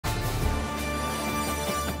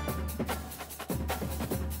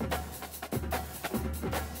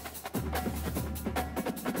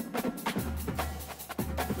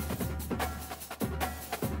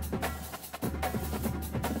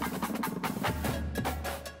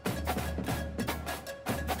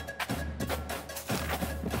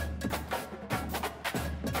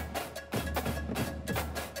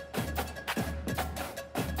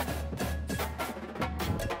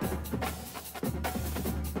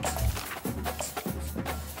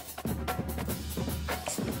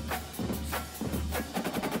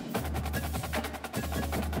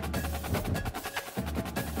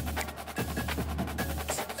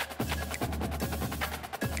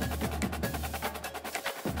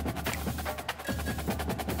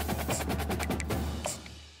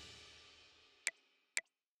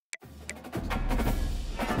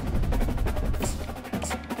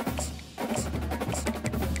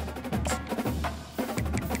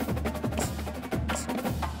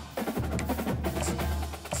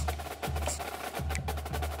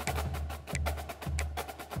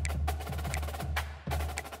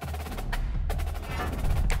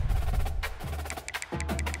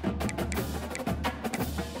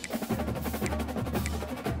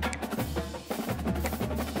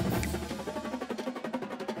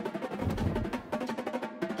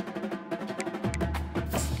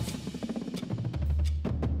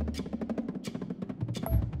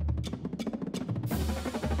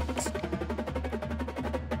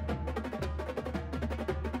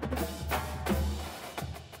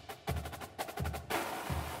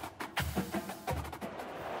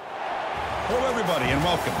everybody, and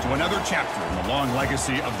welcome to another chapter in the long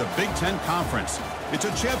legacy of the Big Ten Conference. It's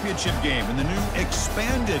a championship game in the new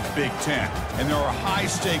expanded Big Ten, and there are high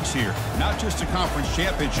stakes here. Not just a conference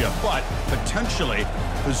championship, but potentially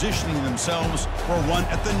positioning themselves for one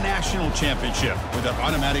at the national championship with an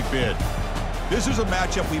automatic bid. This is a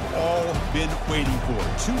matchup we've all been waiting for.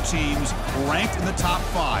 Two teams ranked in the top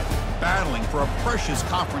 5, battling for a precious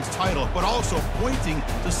conference title, but also pointing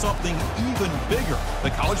to something even bigger, the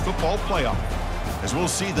college football playoff. As we'll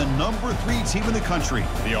see the number 3 team in the country,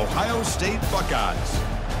 the Ohio State Buckeyes,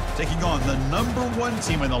 taking on the number 1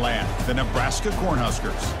 team in the land, the Nebraska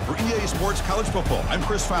Cornhuskers. For EA Sports College Football, I'm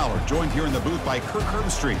Chris Fowler, joined here in the booth by Kirk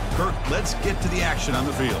Herbstreit. Kirk, let's get to the action on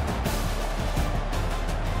the field.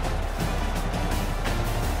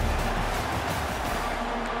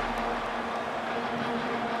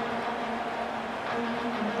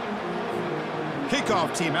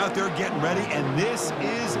 Kickoff team out there getting ready, and this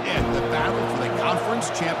is it, the battle for the conference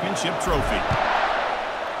championship trophy.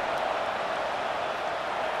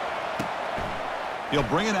 He'll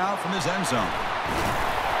bring it out from his end zone.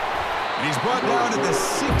 And he's brought down at the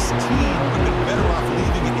 16. Would have been better off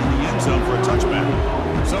leaving it in the end zone for a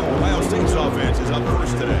touchback. So Ohio State's offense is up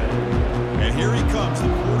first today. And here he comes, the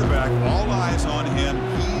quarterback, all eyes on him.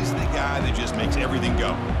 He's the guy that just makes everything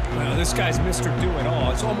go. Well, this guy's Mr.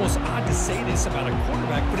 Do-It-All. It's almost odd to say this about a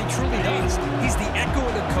quarterback, but he truly does. He's the echo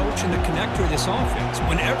of the coach and the connector of this offense.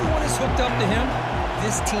 When everyone is hooked up to him,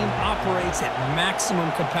 this team operates at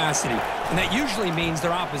maximum capacity, and that usually means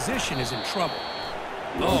their opposition is in trouble.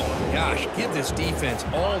 Oh, gosh, give this defense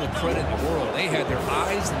all the credit in the world. They had their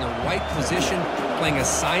eyes in the right position, playing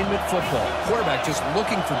assignment football. Quarterback just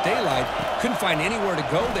looking for daylight, couldn't find anywhere to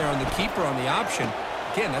go there on the keeper on the option.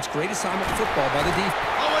 Again, that's great assignment football by the defense.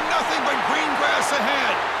 Oh, and nothing but green grass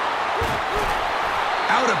ahead.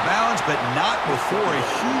 Out of bounds, but not before a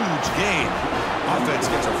huge gain.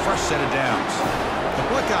 Offense gets a fresh set of downs. The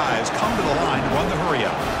Buckeyes come to the line to run the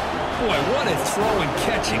hurry-up. Boy, what a throw and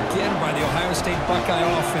catch again by the Ohio State Buckeye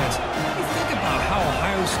offense. You think about how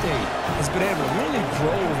Ohio State has been able to really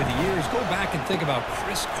grow over the years. Go back and think about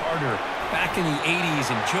Chris Carter back in the 80s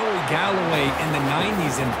and Joey Galloway in the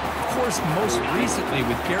 90s. And, of course, most recently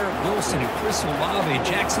with Garrett Wilson and Chris Olave,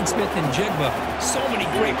 Jackson Smith and Jigba. So many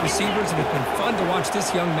great receivers, and it's been fun to watch this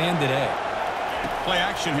young man today. Play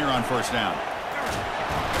action here on first down.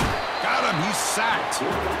 Got him. He's sacked.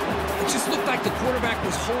 It just looked like the quarterback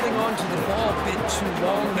was holding on to the ball a bit too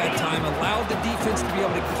long that time, allowed the defense to be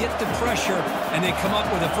able to get the pressure, and they come up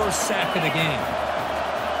with the first sack of the game.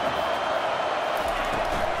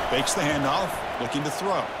 Fakes the handoff, looking to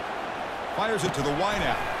throw. Fires it to the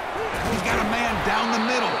wideout. He's got a man down the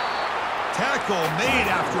middle. Tackle made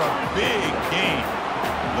after a big gain.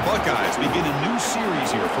 The Buckeyes begin a new series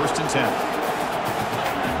here, 1st and 10.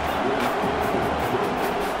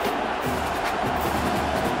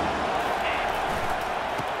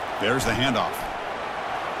 There's the handoff.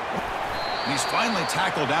 He's finally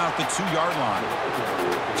tackled out at the 2-yard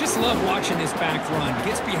line. Just love watching this back run.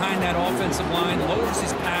 Gets behind that offensive line, lowers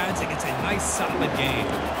his pads, and gets a nice, solid gain.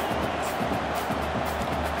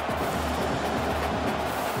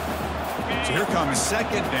 So here comes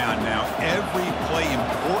 2nd down now. Every play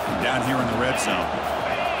important down here in the red zone.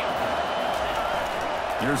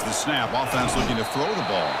 Here's the snap. Offense looking to throw the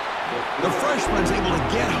ball. The freshman's able to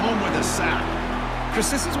get home with a sack. Chris,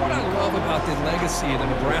 this is what I love about the legacy of the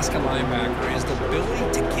Nebraska linebacker is the ability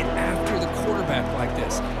to get after the quarterback like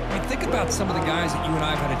this. I mean, think about some of the guys that you and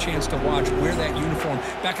I have had a chance to watch wear that uniform.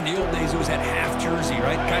 Back in the old days, it was that half jersey,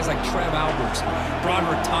 right? Guys like Trev Alberts,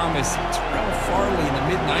 Broderick Thomas, Terrell Farley in the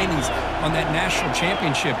mid-90s on that national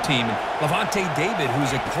championship team. And Levante David,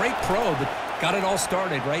 who's a great pro, but got it all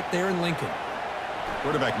started right there in Lincoln.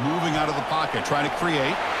 Quarterback moving out of the pocket, trying to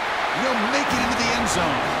create. He'll make it into the end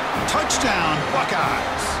zone. Touchdown,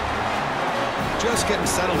 Buckeyes. Just getting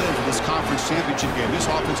settled into this conference championship game. This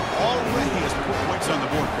offense already has put points on the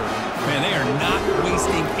board, Kirk. Man, they are not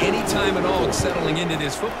wasting any time at all settling into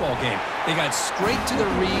this football game. They got straight to the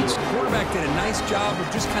reads. The quarterback did a nice job of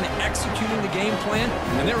just kind of executing the game plan,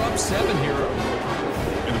 and they're up 7 here.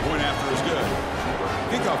 And the point after is good.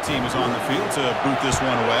 Kickoff team is on the field to boot this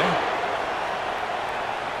one away.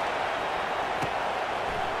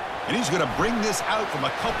 And he's going to bring this out from a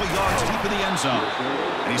couple yards deep in the end zone.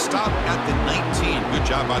 And he stopped at the 19. Good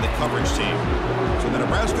job by the coverage team. So the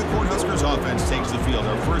Nebraska Cornhuskers offense takes the field.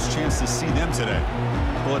 Our first chance to see them today.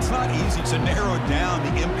 Well, it's not easy to narrow down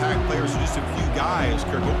the impact players to just a few guys,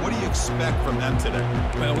 Kirk, but what do you expect from them today?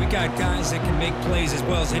 Well, we got guys that can make plays as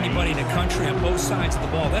well as anybody in the country on both sides of the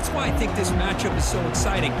ball. That's why I think this matchup is so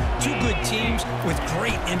exciting. Two good teams with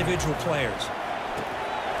great individual players.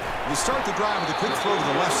 They start the drive with a quick throw to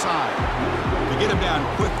the left side. To get him down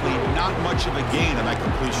quickly, not much of a gain on that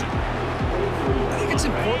completion. I think it's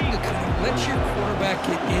important to kind of let your quarterback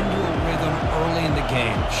get into a rhythm early in the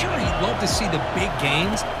game. Sure, you'd love to see the big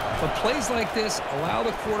gains, but plays like this allow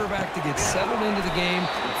the quarterback to get settled into the game,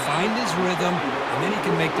 find his rhythm, and then he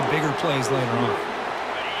can make the bigger plays later on.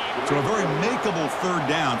 So a very makeable third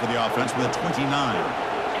down for the offense with a 29.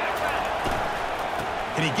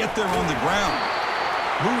 Can he get there on the ground?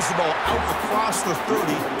 Moves the ball out across the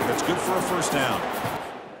 30. That's good for a first down.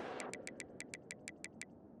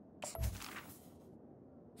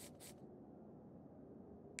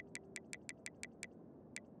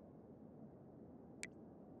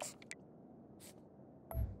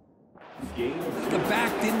 The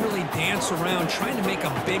back didn't really dance around trying to make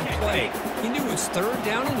a big play. He knew it was third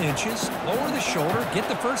down in inches, lower the shoulder, get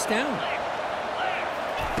the first down.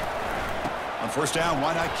 On first down,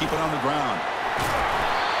 why not keep it on the ground?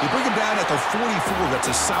 They bring him down at the 44. That's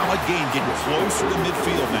a solid gain, getting closer to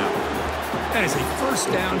midfield now. That is a first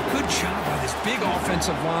down. Good job by this big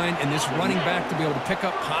offensive line and this running back to be able to pick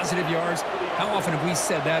up positive yards. How often have we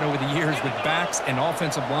said that over the years with backs and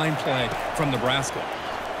offensive line play from Nebraska?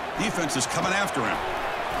 Defense is coming after him.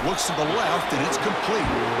 Looks to the left, and it's complete.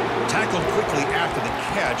 Tackled quickly after the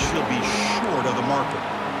catch. He'll be short of the marker.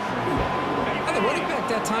 And the running back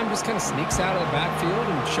that time just kind of sneaks out of the backfield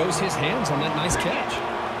and shows his hands on that nice catch.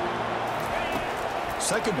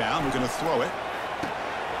 Second down, we're going to throw it.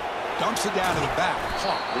 Dumps it down to the back.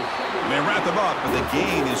 They wrap him up, but the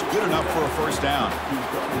gain is good enough for a first down.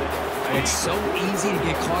 It's so easy to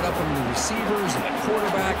get caught up on the receivers and the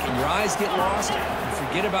quarterback, and your eyes get lost. You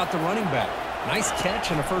forget about the running back. Nice catch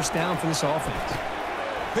and a first down for this offense.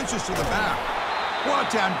 Pitches to the back.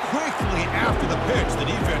 Brought down quickly after the pitch. The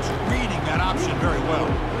defense reading that option very well.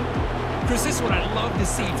 Chris, this is what I love to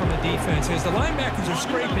see from a defense is the linebackers are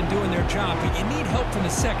scraping, doing their job, but you need help from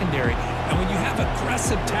the secondary. And when you have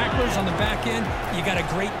aggressive tacklers on the back end, you got a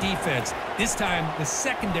great defense. This time, the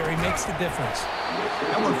secondary makes the difference.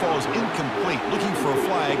 That one falls incomplete. Looking for a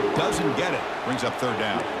flag, doesn't get it. Brings up third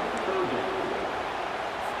down.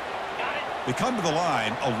 They come to the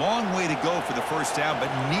line, a long way to go for the first down, but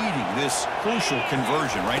needing this crucial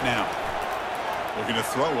conversion right now. Looking to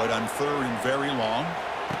throw it on third and very long.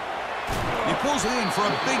 He pulls it in for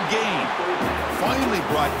a big gain. Finally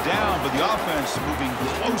brought down, but the offense moving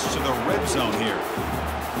close to the red zone here.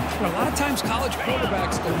 A lot of times college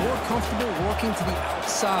quarterbacks are more comfortable working to the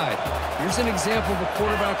outside. Here's an example of a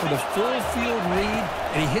quarterback with a full field read,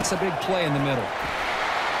 and he hits a big play in the middle.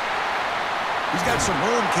 He's got some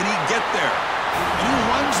room. Can he get there? And he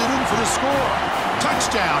runs it in for the score.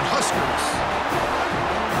 Touchdown, Huskers.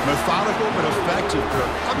 Methodical but effective,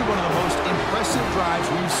 Kirk. Probably one of the most impressive drives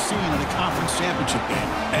we've seen in a conference championship game.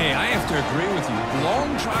 Hey, I have to agree with you. Long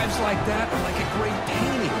drives like that are like a great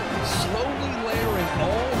painting. Slowly layering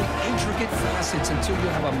all the intricate facets until you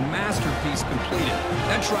have a masterpiece completed.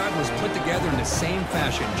 That drive was put together in the same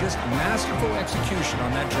fashion. Just masterful execution on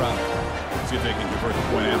that drive. See if they can convert the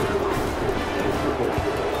point after.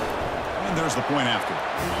 And there's the point after.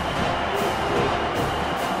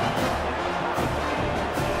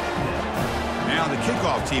 Now the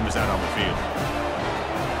kickoff team is out on the field.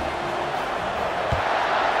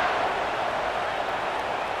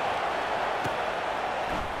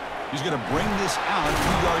 He's going to bring this out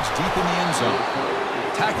 2 yards deep in the end zone.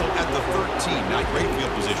 Tackle at the 13. Not great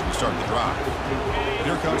field position to start the drive.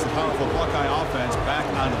 Here comes the powerful Buckeye offense back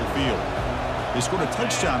onto the field. They scored a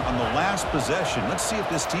touchdown on the last possession. Let's see if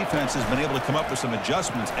this defense has been able to come up with some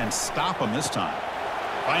adjustments and stop them this time.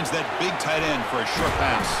 Finds that big tight end for a short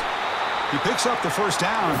pass. He picks up the first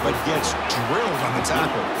down, but gets drilled on the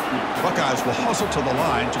tackle. Buckeyes will hustle to the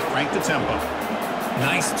line to crank the tempo.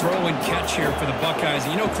 Nice throw and catch here for the Buckeyes.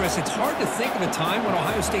 You know, Chris, it's hard to think of a time when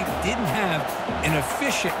Ohio State didn't have an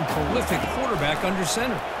efficient and prolific quarterback under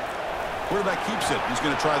center. Quarterback keeps it. He's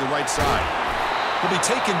going to try the right side. He'll be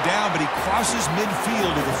taken down, but he crosses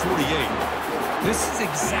midfield to the 48. This is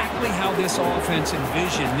exactly how this offense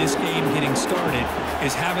envisioned this game getting started,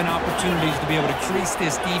 is having opportunities to be able to crease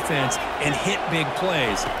this defense and hit big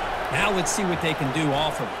plays. Now let's see what they can do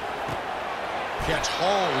off of it. Catch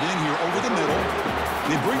hauled in here over the middle.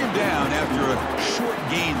 They bring him down after a short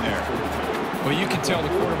gain there. Well, you can tell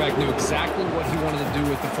the quarterback knew exactly what he wanted to do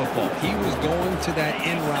with the football. He was going to that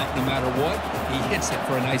in route no matter what. He hits it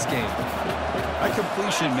for a nice gain. That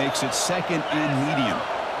completion makes it second and medium.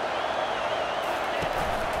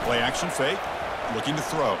 Play action fake, looking to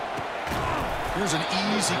throw. Here's an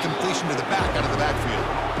easy completion to the back out of the backfield.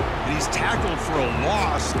 And he's tackled for a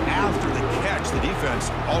loss after the catch. The defense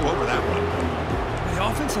all over that one. The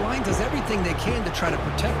offensive line does everything they can to try to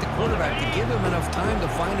protect the quarterback, to give him enough time to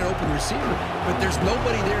find an open receiver. But there's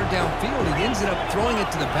nobody there downfield. He ends up throwing it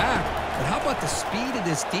to the back. But how about the speed of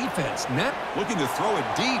this defense? Now looking to throw it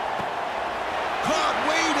deep. Caught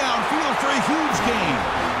way downfield for a huge gain.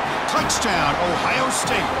 Touchdown, Ohio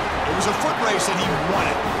State. It was a foot race, and he won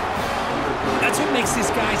it. That's what makes this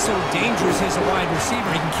guy so dangerous as a wide receiver.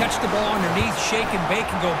 He can catch the ball underneath, shake and bake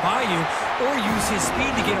and go by you, or use his speed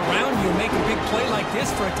to get around you and make a big play like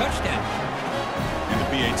this for a touchdown. And the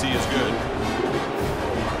PAT is good.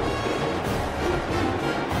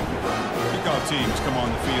 Kickoff teams come on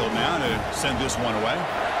the field now to send this one away.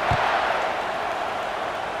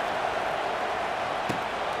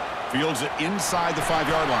 Fields it inside the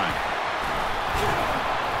 5-yard line.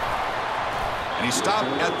 And he stopped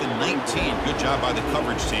at the 19. Good job by the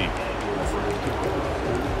coverage team.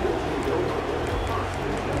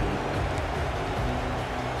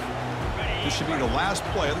 This should be the last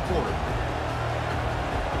play of the quarter.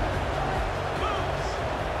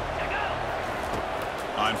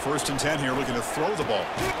 On 1st and 10 here, looking to throw the ball.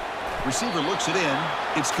 Receiver looks it in.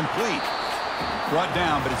 It's complete. Brought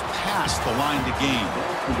down, but it's past the line to gain.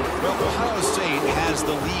 Well, Ohio State has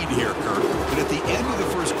the lead here, Kurt. But at the end of the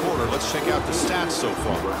first quarter, let's check out the stats so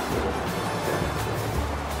far.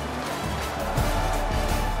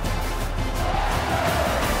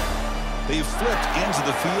 They've flipped ends of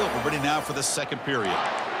the field. We're ready now for the second period.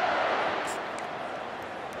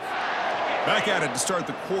 Back at it to start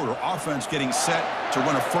the quarter. Offense getting set to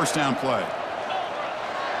run a first down play.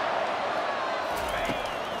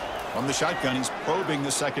 From the shotgun, he's probing the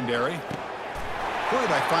secondary.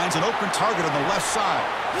 Quarterback finds an open target on the left side.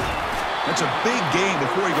 That's a big gain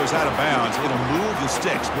before he goes out of bounds. It'll move the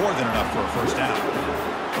sticks, more than enough for a first down.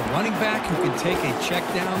 A running back who can take a check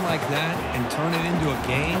down like that and turn it into a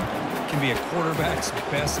gain can be a quarterback's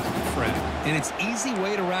best friend. And it's an easy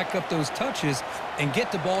way to rack up those touches and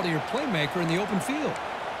get the ball to your playmaker in the open field.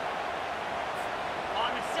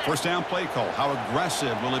 First down play call. How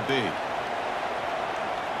aggressive will it be?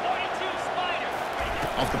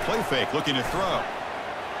 Off the play fake, looking to throw.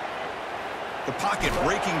 The pocket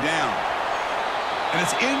breaking down. And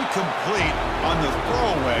it's incomplete on the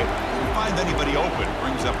throwaway. Can't find anybody open.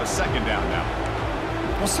 Brings up a second down now.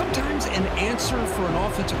 Well, sometimes an answer for an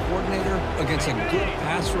offensive coordinator against a good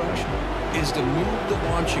pass rush is to move the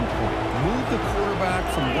launching point. Move the quarterback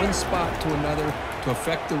from one spot to another to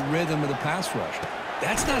affect the rhythm of the pass rush.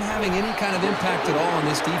 That's not having any kind of impact at all on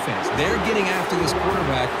this defense. They're getting after this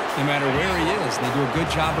quarterback no matter where he is. They do a good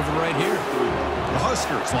job of it right here. The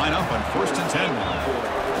Huskers line up on 1st and 10 now.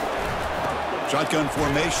 Shotgun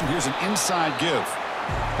formation. Here's an inside give.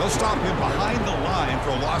 They'll stop him behind the line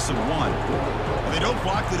for a loss of 1. And they don't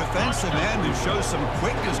block the defensive end and show some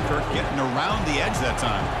quickness, Kirk, getting around the edge that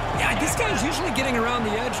time. Yeah, this guy's usually getting around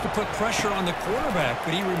the edge to put pressure on the quarterback,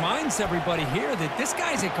 but he reminds everybody here that this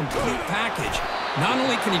guy's a complete package. Not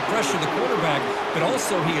only can he pressure the quarterback, but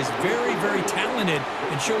also he is very, very talented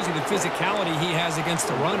and shows you the physicality he has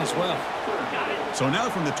against the run as well. So now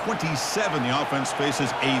from the 27, the offense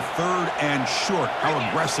faces a 3rd and short. How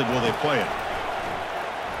aggressive will they play it?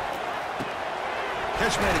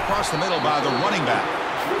 Catch made across the middle by the running back.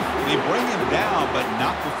 They bring him down, but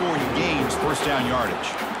not before he gains first down yardage.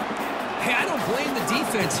 Hey, I don't blame the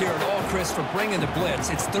defense here at all, Chris, for bringing the blitz.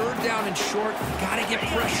 It's 3rd down and short. You got to get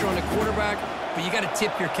pressure on the quarterback, but you got to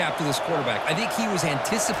tip your cap to this quarterback. I think he was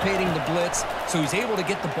anticipating the blitz, so he's able to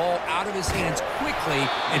get the ball out of his hands quickly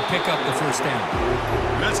and pick up the first down.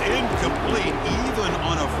 That's incomplete. Even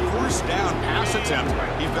on a first down pass attempt,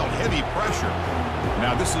 he felt heavy pressure.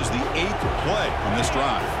 Now this is the 8th play on this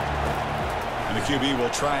drive. And the QB will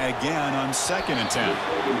try again on 2nd and 10.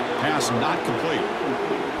 Pass not complete.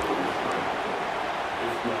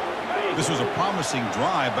 This was a promising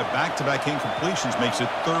drive, but back-to-back incompletions makes it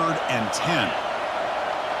 3rd and 10.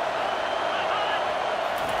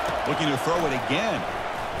 Looking to throw it again.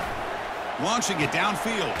 Launching it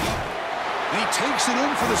downfield. And he takes it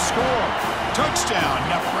in for the score. Touchdown,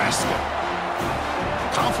 Nebraska.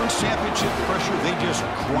 Conference championship pressure, they just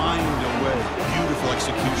grind away. Beautiful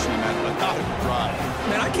execution in that methodical drive.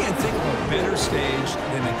 Man, I can't think of a better stage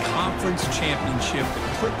than a conference championship to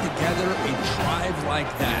put together a drive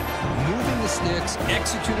like that. Moving the sticks,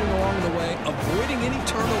 executing along the way, avoiding any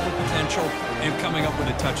turnover potential, and coming up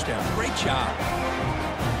with a touchdown. Great job.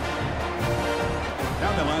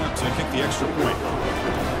 Now they line up to kick the extra point.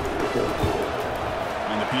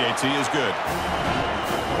 And the PAT is good.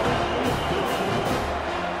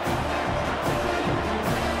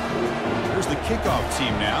 The kickoff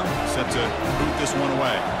team now set to boot this one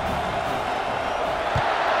away.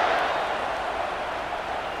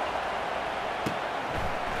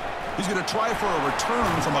 He's going to try for a return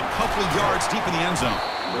from a couple of yards deep in the end zone.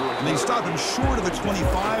 And they stop him short of the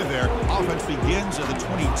 25 there. Offense begins at the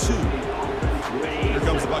 22. Here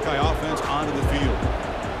comes the Buckeye offense onto the field.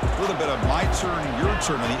 A little bit of my turn, your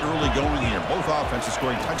turn in the early going here. Both offenses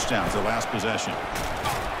scoring touchdowns their last possession.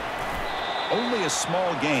 Only a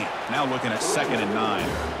small gain. Now looking at 2nd and 9.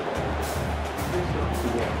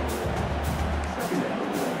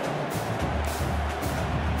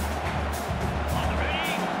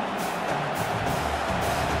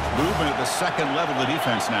 Movement at the second level of the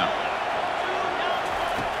defense now.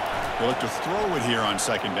 They'll look to throw it here on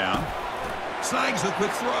 2nd down. Snags the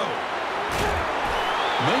quick throw.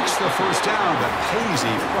 Makes the first down, but pays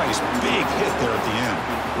a price. Big hit there at the end.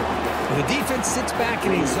 The defense sits back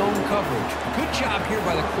in a zone coverage. Good job here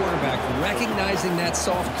by the quarterback recognizing that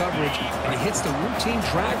soft coverage, and he hits the routine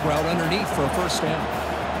drag route underneath for a first down.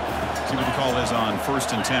 See what the call is on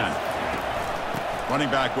 1st and 10.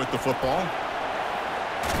 Running back with the football.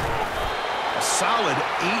 A solid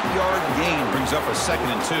 8-yard gain brings up a 2nd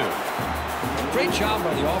and 2. Great job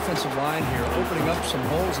by the offensive line here, opening up some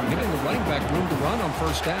holes and giving the running back room to run on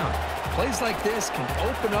first down. Plays like this can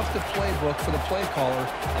open up the playbook for the play caller,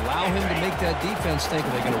 allow him to make that defense think,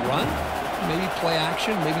 are they going to run? Maybe play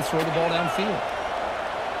action, maybe throw the ball downfield.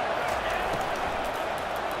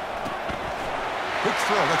 Quick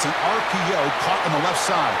throw, that's an RPO caught on the left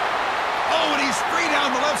side. Oh, and he's free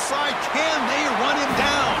down the left side. Can they run him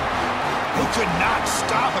down? They could not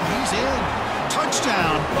stop him. He's in.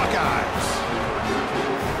 Touchdown, Buckeyes.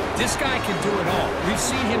 This guy can do it all. We've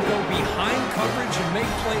seen him go behind coverage and make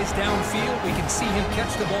plays downfield. We can see him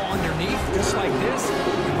catch the ball underneath just like this.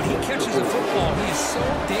 And when he catches a football, he is so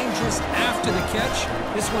dangerous after the catch.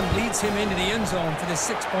 This one leads him into the end zone for the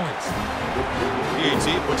 6 points. PAT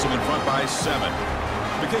puts him in front by 7.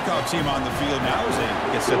 The kickoff team on the field now as they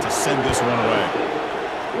get set to send this one away.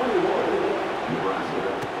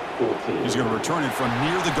 He's going to return it from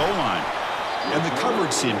near the goal line. And the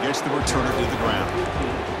coverage team gets the returner to the ground.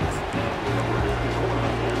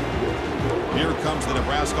 Here comes the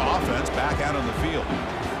Nebraska offense back out on the field.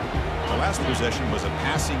 The last possession was a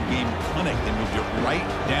passing game clinic. They moved it right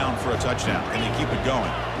down for a touchdown, and they keep it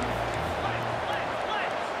going.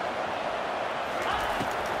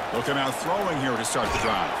 They'll come out throwing here to start the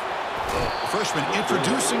drive. The freshman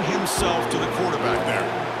introducing himself to the quarterback there.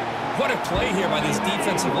 What a play here by this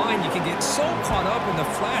defensive line. You can get so caught up in the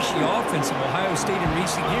flashy offense of Ohio State in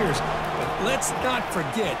recent years. But let's not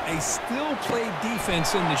forget, they still play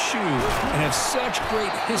defense in the shoe and have such great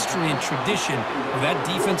history and tradition of that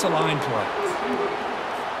defensive line play.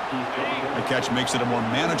 The catch makes it a more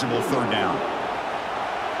manageable 3rd down.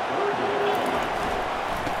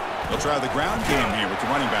 They'll try the ground game here with the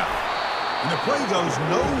running back. And the play goes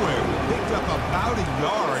nowhere. Picked up about a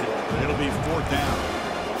yard, and it'll be 4th down.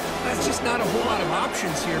 That's just not a whole lot of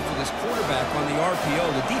options here for this quarterback on the RPO.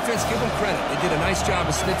 The defense, give them credit. They did a nice job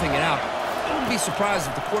of sniffing it out. I wouldn't be surprised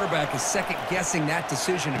if the quarterback is second-guessing that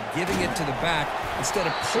decision of giving it to the back instead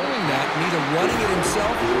of pulling that and either running it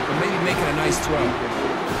himself or maybe making a nice throw.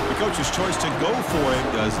 The coach's choice to go for it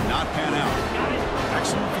does not pan out.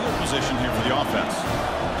 Excellent field position here for the offense.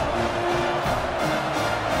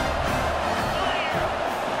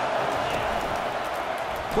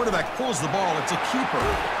 Quarterback pulls the ball. It's a keeper.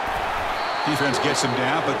 Defense gets him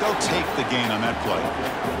down, but they'll take the gain on that play.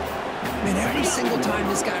 Man, every single time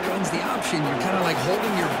this guy runs the option, you're kind of like holding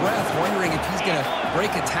your breath, wondering if he's going to break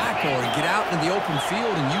a tackle or get out into the open field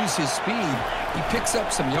and use his speed. He picks up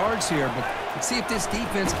some yards here, but let's see if this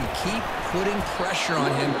defense can keep putting pressure on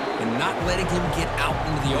him and not letting him get out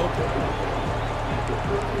into the open.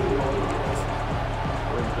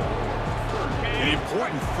 An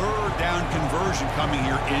important 3rd down conversion coming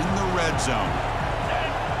here in the red zone.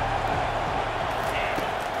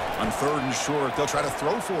 On 3rd and short, they'll try to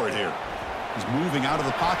throw for it here. He's moving out of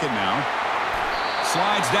the pocket now.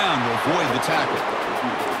 Slides down to avoid the tackle.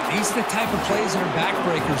 These are the type of plays that are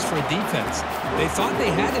backbreakers for a defense. They thought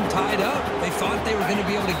they had him tied up. They thought they were going to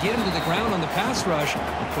be able to get him to the ground on the pass rush,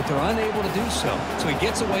 but they're unable to do so. So he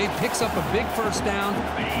gets away, picks up a big first down.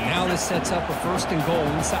 Now this sets up a 1st and goal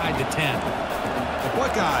inside the 10. The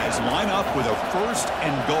Buckeyes line up with a 1st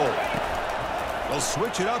and goal. They'll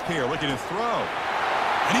switch it up here, looking to throw.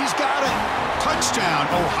 And he's got it. Touchdown,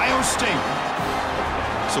 Ohio State.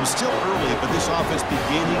 So still early, but this offense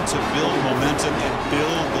beginning to build momentum and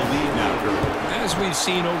build the lead now. As we've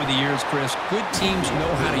seen over the years, Chris, good teams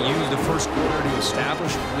know how to use the first quarter to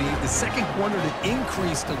establish the lead, the second quarter to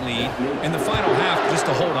increase the lead, and the final half just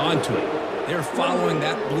to hold on to it. They're following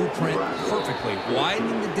that blueprint perfectly,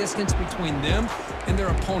 widening the distance between them and their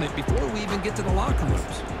opponent before we even get to the locker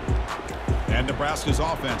rooms. And Nebraska's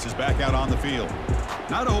offense is back out on the field.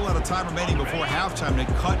 Not a whole lot of time remaining before halftime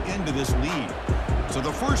to cut into this lead. So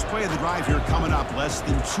the first play of the drive here coming up, less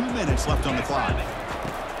than 2 minutes left on the clock.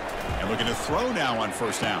 And looking to throw now on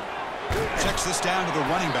first down. Checks this down to the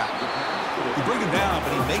running back. He bring him down,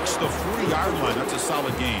 but he makes the 40-yard line. That's a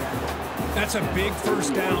solid gain. That's a big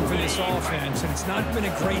first down for this offense, and it's not been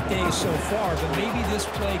a great day so far, but maybe this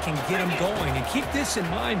play can get them going. And keep this in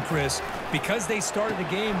mind, Chris, because they started the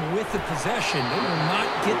game with the possession, they will not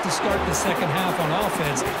get to start the second half on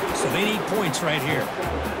offense, so they need points right here.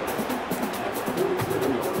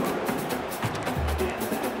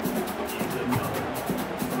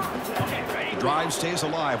 The drive stays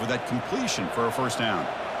alive with that completion for a first down.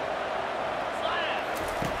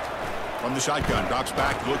 From the shotgun, drops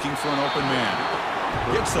back looking for an open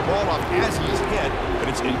man. Gets the ball up as he's hit, but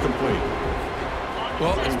it's incomplete.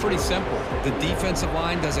 Well, it's pretty simple. The defensive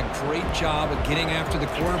line does a great job of getting after the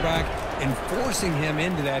quarterback and forcing him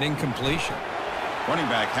into that incompletion. Running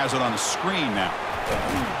back has it on the screen now.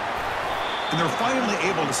 And they're finally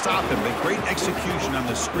able to stop him. But great execution on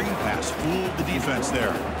the screen pass. Fooled the defense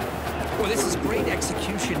there. Well, this is great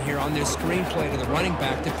execution here on this screen play to the running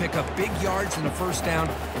back to pick up big yards in the first down.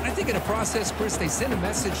 And I think in the process, Chris, they send a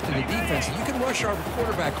message to the defense. You can rush our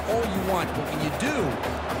quarterback all you want, but when you do,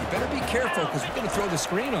 you better be careful because we're going to throw the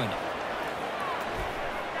screen on you.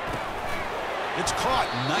 It's caught.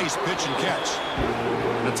 Nice pitch and catch.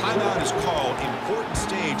 The timeout is called. Important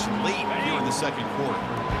stage late here in the second quarter.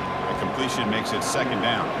 A completion makes it second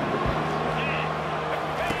down.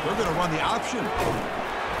 They're going to run the option.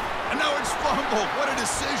 And now it's fumbled. What a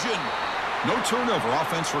decision. No turnover.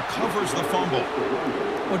 Offense recovers the fumble.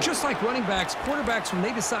 Well, just like running backs, quarterbacks, when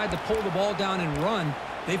they decide to pull the ball down and run,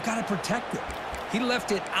 they've got to protect it. He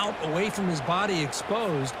left it out away from his body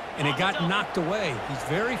exposed, and it got knocked away. He's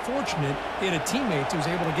very fortunate he had a teammate who was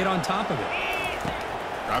able to get on top of it.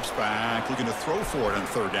 Drops back, looking to throw for it on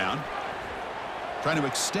third down. Trying to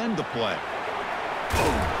extend the play.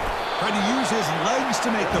 Trying to use his legs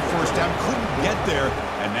to make the first down. Couldn't get there,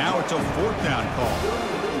 and now it's a fourth down call.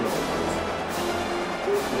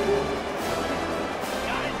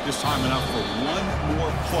 Just time enough for one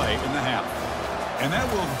more play in the half. And that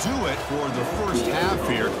will do it for the first half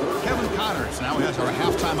here. Kevin Connors now has our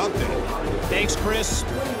halftime update. Thanks, Chris.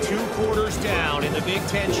 2 quarters down in the Big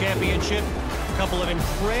Ten Championship. A couple of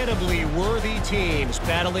incredibly worthy teams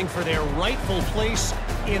battling for their rightful place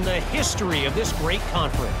in the history of this great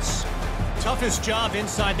conference. Toughest job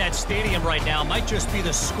inside that stadium right now might just be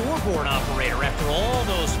the scoreboard operator after all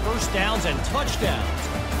those first downs and touchdowns.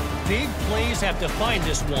 Big plays have defined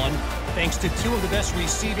this one, thanks to 2 of the best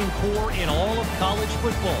receiving corps in all of college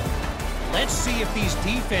football. Let's see if these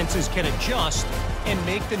defenses can adjust and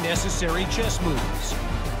make the necessary chess moves.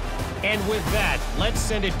 And with that, let's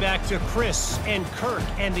send it back to Chris and Kirk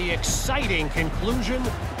and the exciting conclusion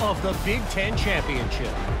of the Big Ten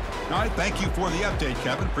Championship. All right, thank you for the update,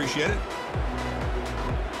 Kevin. Appreciate it.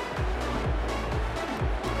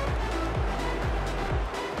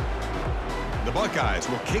 The Buckeyes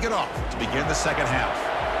will kick it off to begin the second half.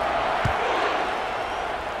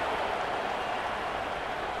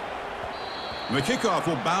 And the kickoff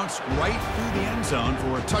will bounce right through the end zone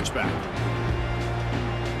for a touchback.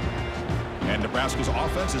 And Nebraska's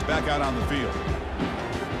offense is back out on the field.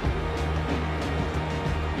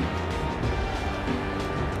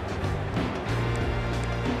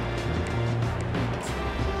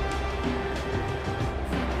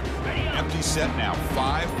 Empty set now,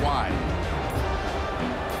 5 wide.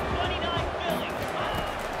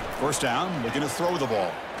 First down, looking to throw the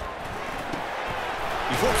ball.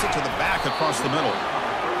 He flips it to the back across the middle.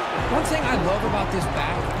 One thing I love about this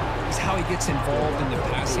back is how he gets involved in the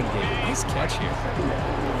passing game. Nice catch here.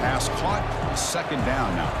 Pass caught, second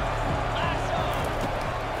down now.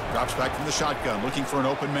 Drops back from the shotgun, looking for an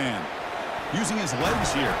open man. Using his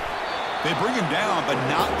legs here. They bring him down, but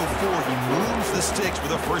not before he moves the sticks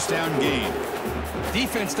with a first down gain.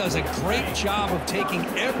 Defense does a great job of taking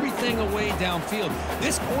everything away downfield.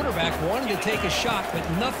 This quarterback wanted to take a shot, but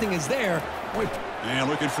nothing is there. And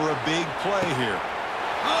looking for a big play here.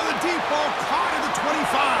 Oh, the deep ball caught at the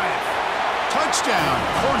 25. Touchdown,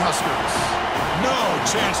 Huskers. No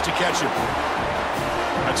chance to catch him.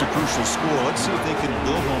 That's a crucial score. Let's see if they can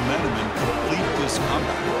build momentum and complete this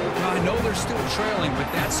comeback. Now, I know they're still trailing, but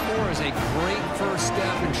that score is a great first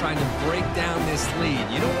step in trying to break down this lead.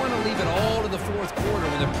 You don't want to leave it all to the fourth quarter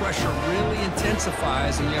when the pressure really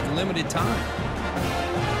intensifies and you have limited time.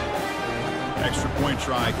 Extra point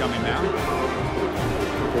try coming now.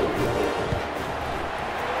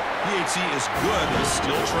 PHC is good. They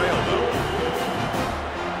still trail, though.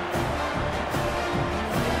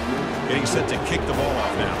 Getting set to kick the ball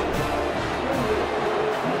off now.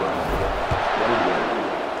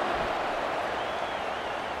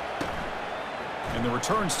 And the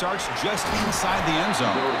return starts just inside the end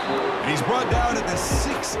zone. And he's brought down at the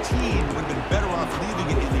 16. Would have been better off leaving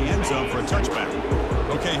it in the end zone for a touchback.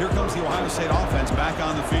 Okay, here comes the Ohio State offense back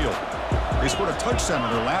on the field. They scored a touchdown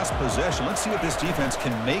on their last possession. Let's see if this defense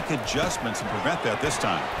can make adjustments and prevent that this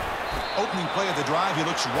time. Opening play of the drive, he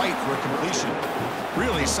looks right for a completion.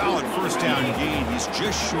 Really solid first down gain. He's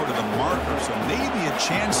just short of the marker, so maybe a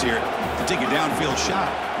chance here to take a downfield shot.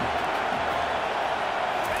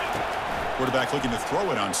 Quarterback looking to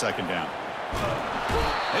throw it on second down.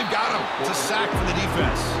 They've got him. It's a sack for the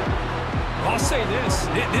defense. I'll say this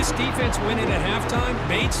defense went in at halftime,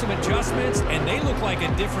 made some adjustments, and they look like a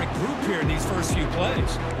different group here in these first few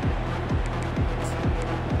plays.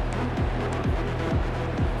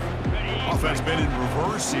 Offense been in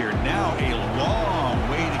reverse here. Now a long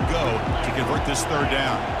way to go to convert this third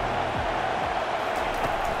down.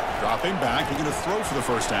 Dropping back, they're going to throw for the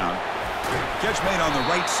first down. Catch made on the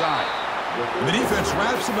right side. And the defense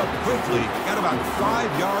wraps him up quickly. Got about 5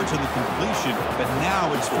 yards in the completion, but now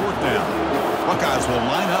it's fourth down. Buckeyes will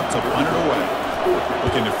line up to punt it away.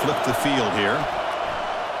 Looking to flip the field here.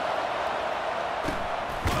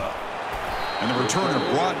 And the returner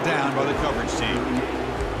brought down by the coverage team.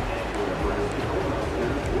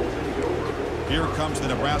 Here comes the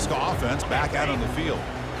Nebraska offense back out on the field.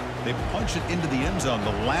 They punch it into the end zone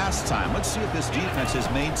the last time. Let's see if this defense has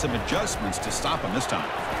made some adjustments to stop him this time.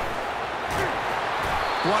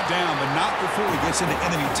 Brought down, but not before he gets into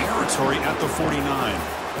enemy territory at the 49.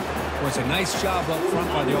 Well, it's a nice job up front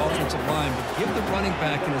by the offensive line, but give the running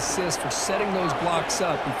back an assist for setting those blocks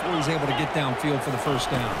up before he's able to get downfield for the first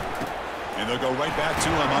down. And they'll go right back to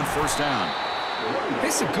him on first down.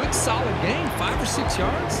 It's a good, solid gain, 5 or 6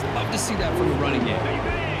 yards. Love to see that from the running game.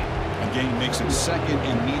 And gain makes it second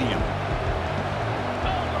and medium.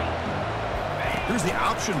 Here's the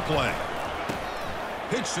option play.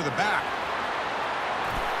 Pitch to the back.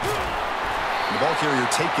 The ball carrier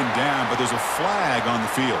taken down, but there's a flag on the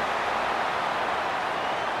field.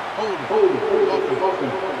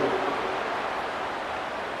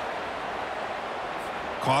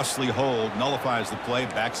 Costly hold, nullifies the play,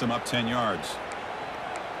 backs him up 10 yards.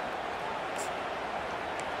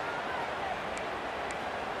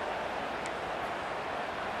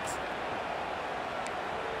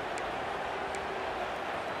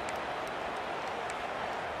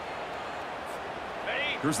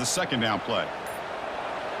 Here's the second down play.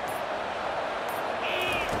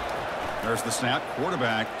 There's the snap.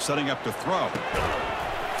 Quarterback setting up to throw.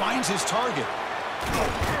 Finds his target.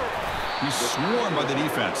 He's swarmed by the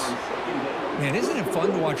defense. Man, isn't it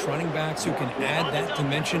fun to watch running backs who can add that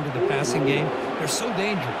dimension to the passing game? They're so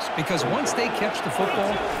dangerous because once they catch the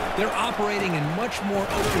football, they're operating in much more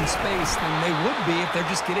open space than they would be if they're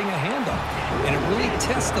just getting a handoff. And it really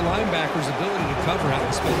tests the linebacker's ability to cover out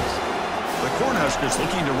in space. The Huskers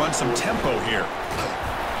looking to run some tempo here.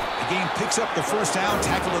 The game picks up the first down,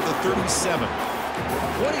 tackled at the 37.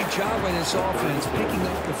 What a job by this offense picking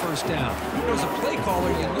up the first down. As a play caller,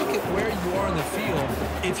 you look at where you are in the field.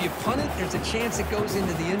 If you punt it, there's a chance it goes into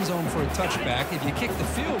the end zone for a touchback. If you kick the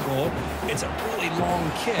field goal, it's a really long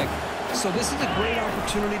kick. So this is a great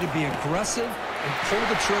opportunity to be aggressive and pull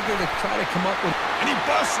the trigger to try to come up with. And he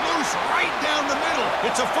busts loose right down the middle.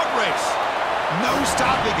 It's a foot race. No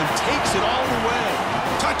stopping and takes it all the way.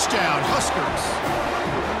 Touchdown, Huskers.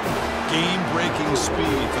 Game-breaking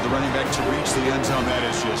speed for the running back to reach the end zone. That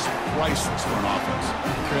is just priceless for an offense.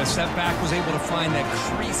 Chris, that back was able to find that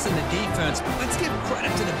crease in the defense. But let's give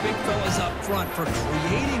credit to the big fellas up front for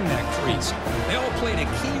creating that crease. They all played a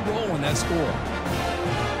key role in that score.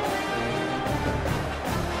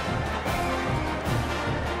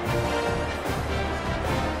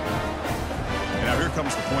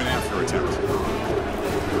 Comes the point after attempt. The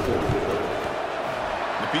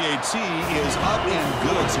PAT is up and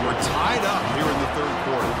good, so we're tied up here in the third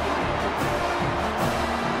quarter.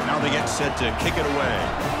 Now they get set to kick it away.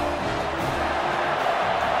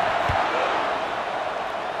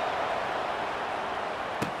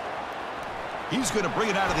 He's going to bring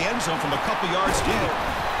it out of the end zone from a couple yards deep.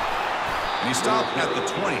 And he stopped at the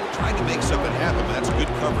 20, trying to make something happen, but that's good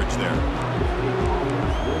coverage there.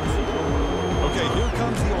 Okay, here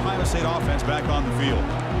comes the Ohio State offense back on the field.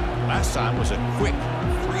 Last time was a quick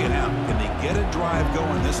 3 and out. Can they get a drive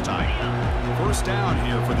going this time? First down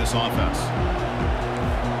here for this offense.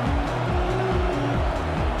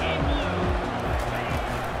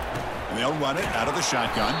 And they'll run it out of the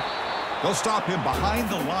shotgun. They'll stop him behind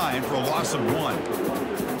the line for a loss of 1.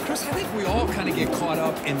 Chris, I think we all kind of get caught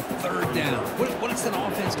up in third down. What is an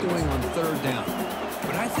offense doing on third down?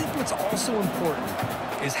 But I think what's also important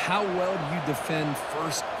is how well you defend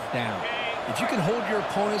first down. If you can hold your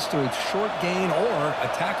opponents to a short gain or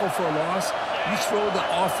a tackle for a loss, you throw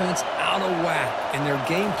the offense out of whack, and their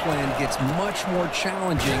game plan gets much more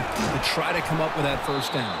challenging to try to come up with that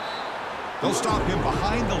first down. They'll stop him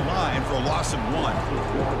behind the line for a loss of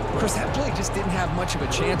 1. Chris, that play just didn't have much of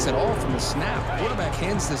a chance at all from the snap. The quarterback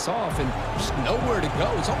hands this off, and there's nowhere to go.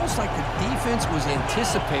 It's almost like the defense was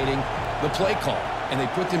anticipating the play call, and they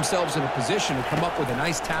put themselves in a position to come up with a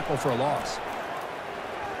nice tackle for a loss.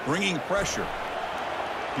 Bringing pressure.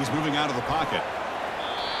 He's moving out of the pocket.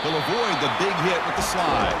 He'll avoid the big hit with the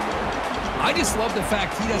slide. I just love the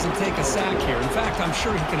fact he doesn't take a sack here. In fact, I'm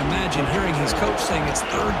sure he can imagine hearing his coach saying it's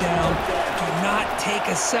third down, do not take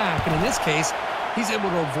a sack. And in this case, he's able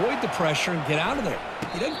to avoid the pressure and get out of there.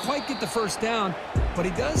 He doesn't quite get the first down, but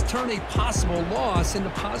he does turn a possible loss into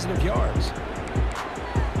positive yards.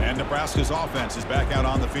 And Nebraska's offense is back out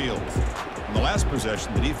on the field. In the last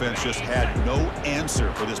possession, the defense just had no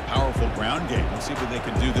answer for this powerful ground game. Let's see what they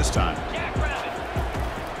can do this time.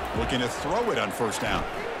 Looking to throw it on first down.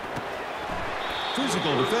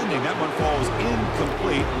 Physical defending. That one falls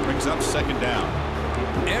incomplete. Brings up second down.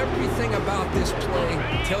 Everything about this play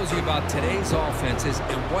tells you about today's offenses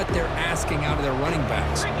and what they're asking out of their running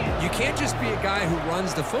backs. You can't just be a guy who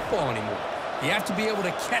runs the football anymore. You have to be able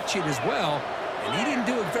to catch it as well, and he didn't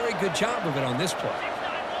do a very good job of it on this play.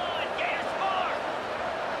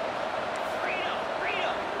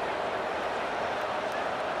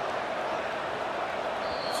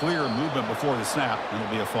 Clear movement before the snap, and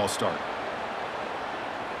it'll be a false start.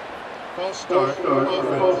 False start.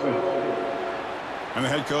 And the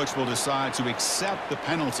head coach will decide to accept the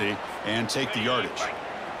penalty and take the yardage.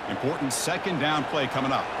 Important second down play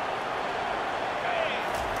coming up.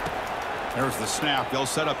 There's the snap. They'll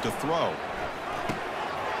set up to throw.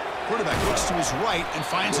 Quarterback looks to his right and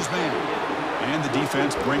finds his man. And the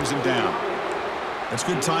defense brings him down. That's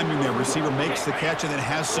good timing there. Receiver makes the catch and then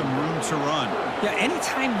has some room to run. Yeah,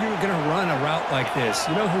 anytime you're going to run a route like this,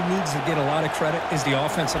 you know who needs to get a lot of credit is the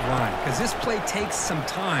offensive line. Because this play takes some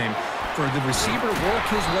time for the receiver to work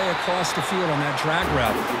his way across the field on that drag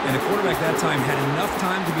route. And the quarterback that time had enough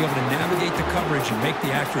time to be able to navigate the coverage and make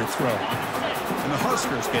the accurate throw. And the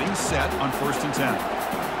Huskers getting set on 1st and 10.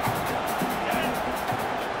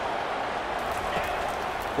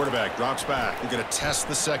 Quarterback drops back. They're going to test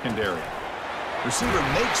the secondary. Receiver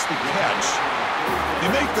makes the catch. They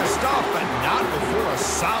make the stop, but not before a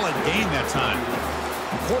solid gain that time.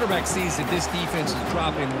 The quarterback sees that this defense is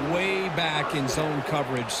dropping way back in zone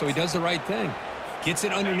coverage, so he does the right thing. Gets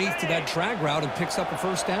it underneath to that drag route and picks up a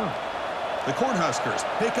first down. The Cornhuskers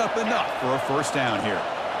pick up enough for a first down here.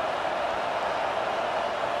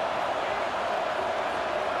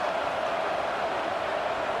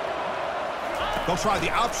 They'll try the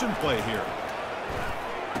option play here.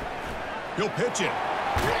 He'll pitch it.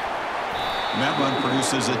 And that run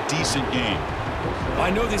produces a decent gain. I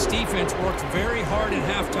know this defense worked very hard at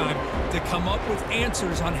halftime to come up with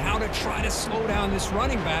answers on how to try to slow down this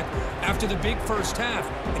running back after the big first half,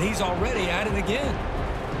 and he's already at it again.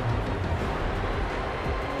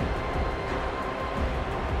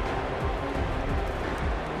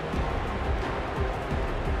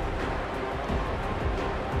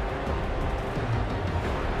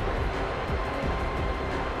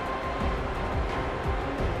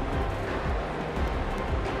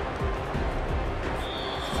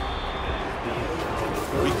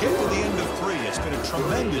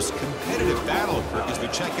 Tremendous competitive battle as we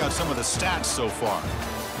check out some of the stats so far.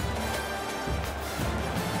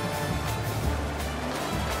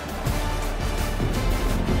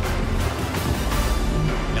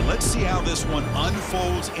 And let's see how this one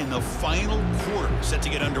unfolds in the final quarter, set to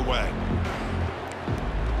get underway.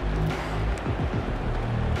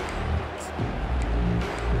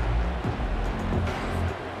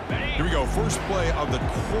 Here we go, first play of the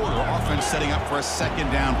quarter. Offense setting up for a second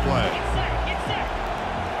down play.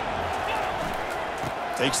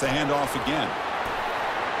 Takes the handoff again.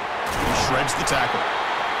 He shreds the tackle.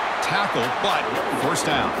 Tackle, but first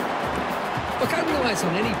down. Look, I realize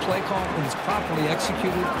on any play call, when it's properly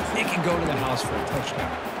executed, it can go to the house for a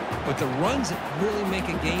touchdown. But the runs that really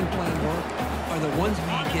make a game plan work are the ones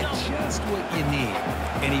where you get just what you need.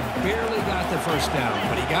 And he barely got the first down,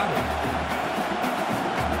 but he got it.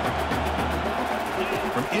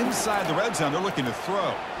 From inside the red zone, they're looking to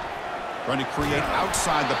throw. Trying to create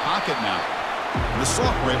outside the pocket now. And the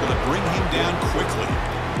Soft were able to bring him down quickly.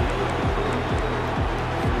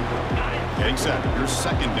 Getting set. Here's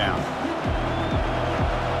second down.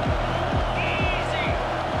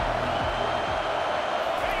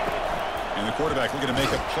 Quarterback looking to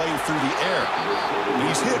make a play through the air. And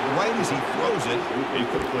he's hit right as he throws it.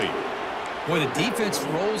 Incomplete. Boy, the defense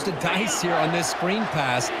rolls the dice here on this screen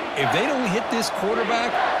pass. If they don't hit this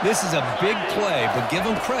quarterback, this is a big play. But give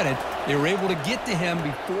them credit, they were able to get to him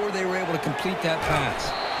before they were able to complete that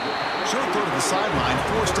pass. Short throw to the sideline,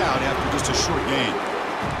 forced out after just a short gain.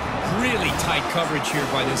 Really tight coverage here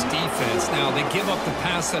by this defense. Now, they give up the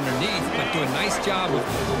pass underneath, but do a nice job of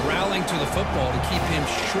rallying to the football to keep him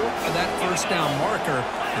short of that first down marker.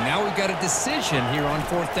 And now we've got a decision here on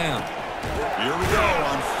fourth down. Here we go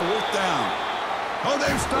on fourth down. Oh,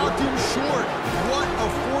 they've stopped him short. What a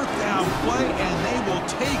fourth down play, and they will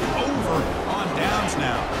take over on downs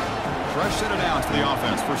now. Fresh set of downs for the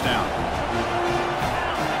offense, first down.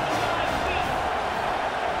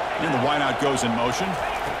 And the wideout goes in motion.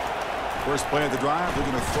 First play of the drive, they're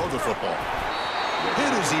going to throw the football.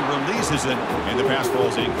 Hit as he releases it, and the pass ball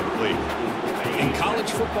is incomplete. In college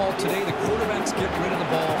football today, the quarterbacks get rid of the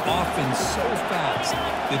ball often so fast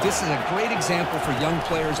that this is a great example for young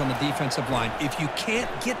players on the defensive line. If you can't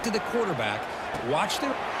get to the quarterback, watch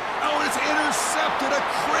their... Oh, it's intercepted. A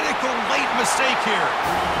critical late mistake here.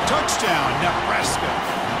 Touchdown, Nebraska.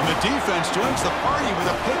 And the defense joins the party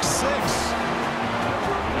with a pick six.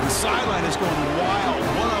 And the sideline is going wild.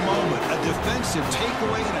 What a moment. A defensive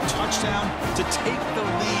takeaway and a touchdown to take the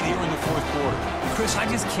lead here in the fourth quarter. Chris, I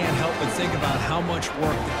just can't help but think about how much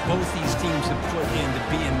work that both these teams have put in to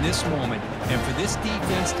be in this moment. And for this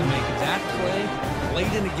defense to make that play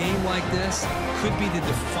late in a game like this could be the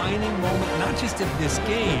defining moment, not just of this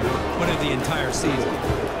game, but of the entire season.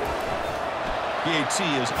 PAT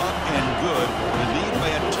is up and good. The lead by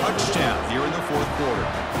a touchdown here in the fourth quarter.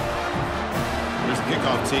 Here's the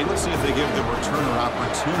kickoff team. Let's see if they give the returner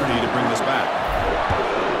opportunity to bring this back.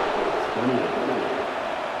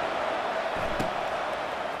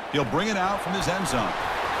 He'll bring it out from his end zone.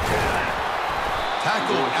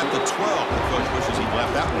 Tackle at the 12. The coach wishes he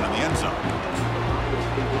left that one in the end zone.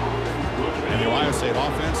 And the Ohio State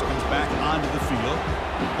offense comes back onto the field.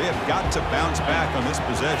 They have got to bounce back on this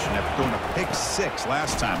possession after throwing a pick six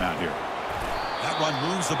last time out here. That run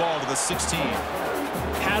moves the ball to the 16.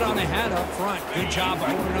 Hat on a hat up front. Good job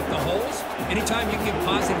of opening up the holes. Anytime you can get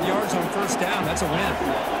positive yards on first down, that's a win.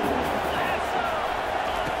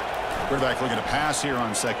 Quarterback looking to pass here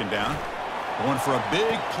on second down. Going for a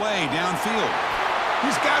big play downfield.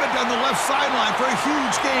 He's got it down the left sideline for a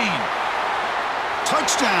huge gain.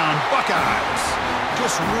 Touchdown, Buckeyes.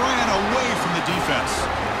 Just ran away from the defense.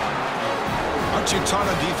 Aren't you taught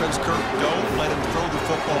on defense, Kurt? Don't let him throw the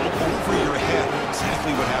football over your head.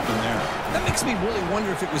 Exactly what happened there. That makes me really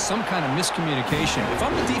wonder if it was some kind of miscommunication. If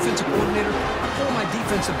I'm the defensive coordinator, I pull my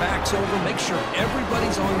defensive backs over, make sure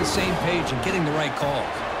everybody's on the same page and getting the right calls.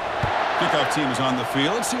 Kickoff team is on the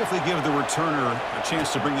field. Let's see if they give the returner a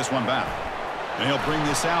chance to bring this one back. And he'll bring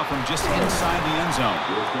this out from just inside the end zone.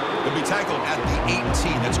 He'll be tackled at the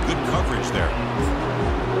 18. That's good coverage there.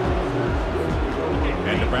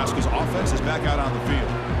 And Nebraska's offense is back out on the field.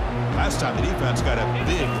 Last time the defense got a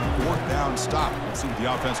big fourth down stop. Let's see what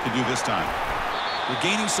the offense can do this time. We're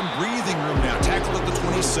gaining some breathing room now. Tackle at the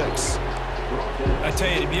 26. I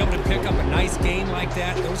tell you, to be able to pick up a nice gain like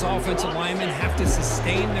that, those offensive linemen have to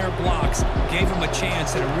sustain their blocks. Gave them a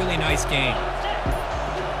chance at a really nice gain.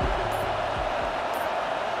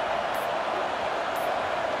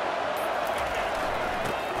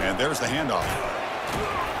 And there's the handoff.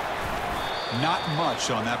 Not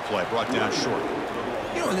much on that play. Brought down short.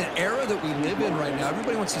 You know, in the era that we live in right now,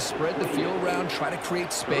 everybody wants to spread the field around, try to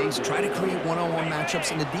create space, try to create one-on-one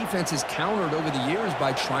matchups, and the defense is countered over the years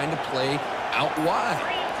by trying to play out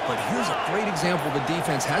wide. But here's a great example. The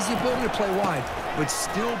defense has the ability to play wide, but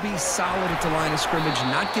still be solid at the line of scrimmage,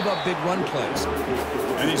 not give up big run plays.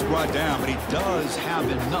 And he's brought down, but he does have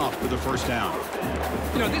enough for the first down.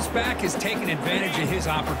 You know, this back is taking advantage of his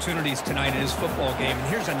opportunities tonight in his football game. And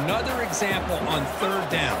here's another example on third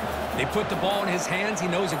down. They put the ball in his hands. He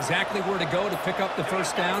knows exactly where to go to pick up the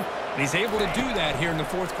first down. And he's able to do that here in the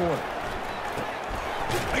fourth quarter.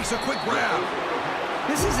 Makes a quick grab.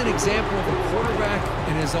 This is an example of a quarterback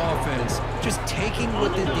and his offense just taking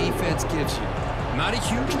what the defense gives you. Not a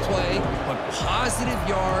huge play, but positive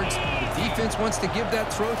yards. The defense wants to give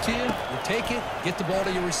that throw to you. You take it, get the ball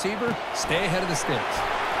to your receiver, stay ahead of the sticks.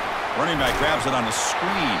 Running back grabs it on a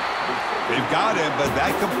screen. They've got him, but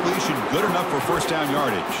that completion good enough for first down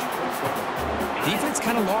yardage. Defense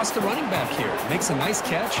kind of lost the running back here. Makes a nice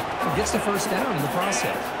catch and gets the first down in the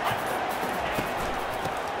process.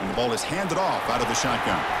 And the ball is handed off out of the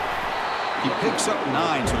shotgun. He picks up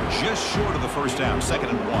 9, so just short of the first down, 2nd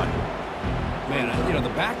and 1. Man, you know,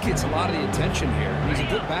 the back gets a lot of the attention here. He's a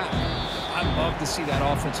good back. I love to see that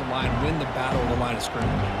offensive line win the battle of the line of scrimmage.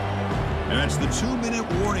 And that's the 2-minute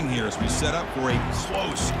warning here as we set up for a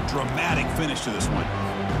close, dramatic finish to this one.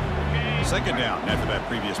 Second down after that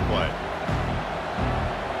previous play.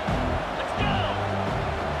 Let's go.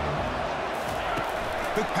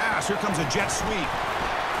 Quick pass. Here comes a jet sweep.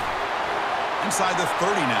 Inside the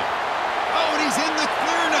 30 now. Oh, and he's in the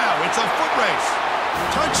clear now. It's a foot race.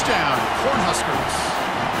 Touchdown, Huskers.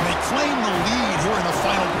 And they claim the lead here in the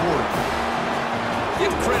final quarter. Give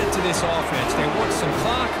credit to this offense. They work some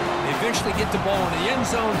clock. They eventually get the ball in the end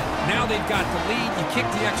zone. Now they've got the lead. You kick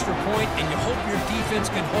the extra point, and you hope your defense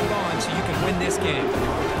can hold on so you can win this game.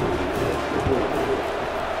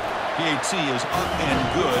 PAT is up and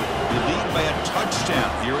good. They lead by a touchdown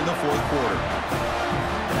here in the fourth quarter.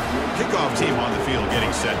 Kickoff team on the field getting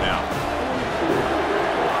set now.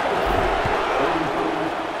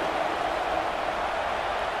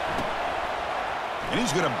 And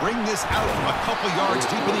he's going to bring this out a couple yards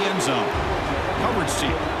deep in the end zone. Coverage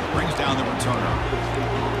team brings down the returner.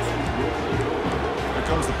 Here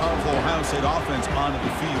comes the powerful Ohio State offense onto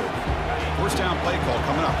the field. First down play call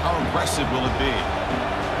coming up. How aggressive will it be?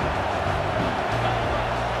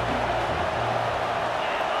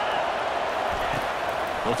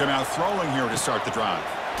 They'll come out throwing here to start the drive.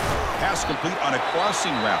 Pass complete on a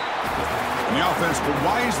crossing route. And the offense will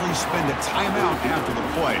wisely spend a timeout after the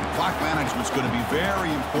play. Clock management's going to be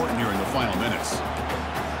very important here in the final minutes.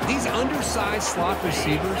 These undersized slot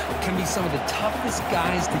receivers can be some of the toughest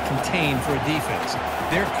guys to contain for a defense.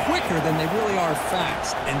 They're quicker than they really are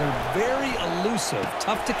fast, and they're very elusive,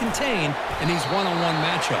 tough to contain in these one-on-one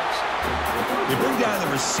matchups. They bring down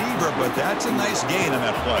the receiver, but that's a nice gain on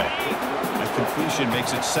that play. That completion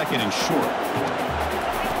makes it second and short.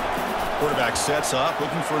 Quarterback sets up,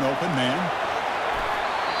 looking for an open man.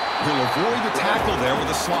 He'll avoid the tackle there with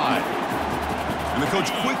a slide. And the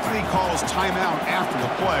coach quickly calls timeout after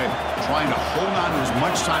the play, trying to hold on to as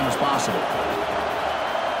much time as possible.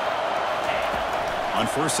 On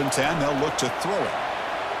 1st and 10, they'll look to throw it.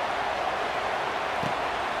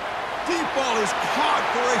 Deep ball is caught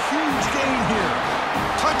for a huge gain here.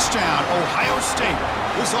 Touchdown, Ohio State.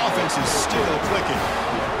 This offense is still clicking.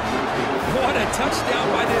 What a touchdown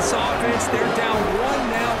by this offense. They're down one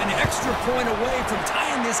now, an extra point away from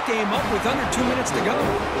tying this game up with under 2 minutes to go.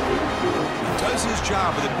 He does his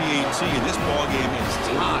job with the PAT, and this ball game is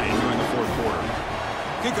tied here in the fourth quarter.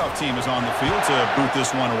 Kickoff team is on the field to boot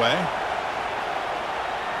this one away.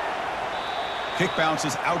 Kick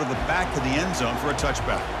bounces out of the back of the end zone for a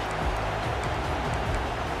touchback.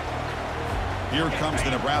 Here comes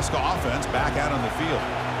the Nebraska offense back out on the field.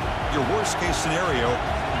 Your worst-case scenario,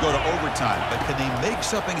 go to overtime, but can they make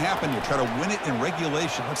something happen here? Try to win it in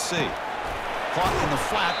regulation. Let's see. Caught in the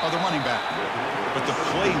flat by the running back. But the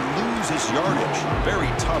play loses yardage. Very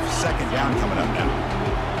tough second down coming up now.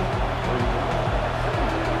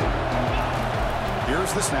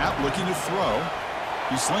 Here's the snap, looking to throw.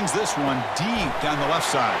 He slings this one deep down the left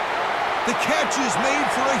side. The catch is made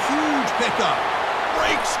for a huge pickup.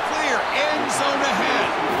 Breaks clear, end zone ahead.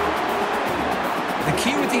 The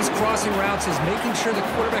key with these crossing routes is making sure the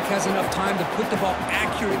quarterback has enough time to put the ball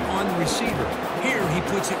accurate on the receiver. Here, he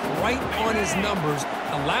puts it right on his numbers,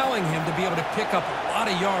 allowing him to be able to pick up a lot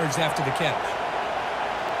of yards after the catch.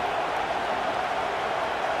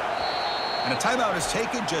 And a timeout is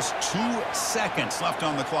taken, just 2 seconds left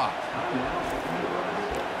on the clock.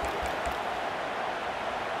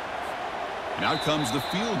 And out comes the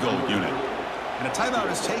field goal unit. And a timeout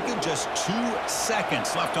is taken, just 2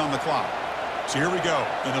 seconds left on the clock. So here we go.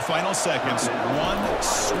 In the final seconds, one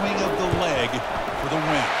swing of the leg for the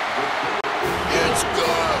win. It's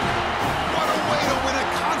good! What a way to win a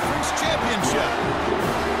conference championship!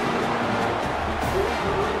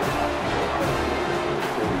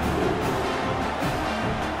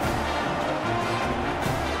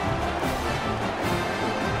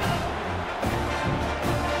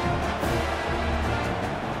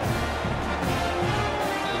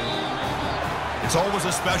 It's always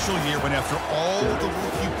a special year when after all the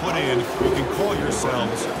work you put in, you can call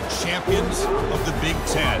yourselves champions of the Big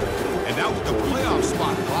Ten. And now with the playoff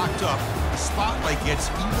spot locked up, the spotlight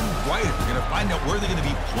gets even brighter. We're going to find out where they're going to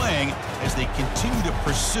be playing as they continue to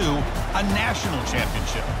pursue a national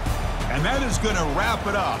championship. And that is going to wrap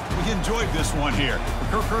it up. We enjoyed this one here.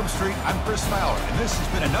 For Kirk Herbstreit, I'm Chris Fowler, and this has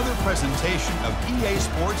been another presentation of EA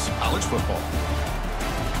Sports College Football.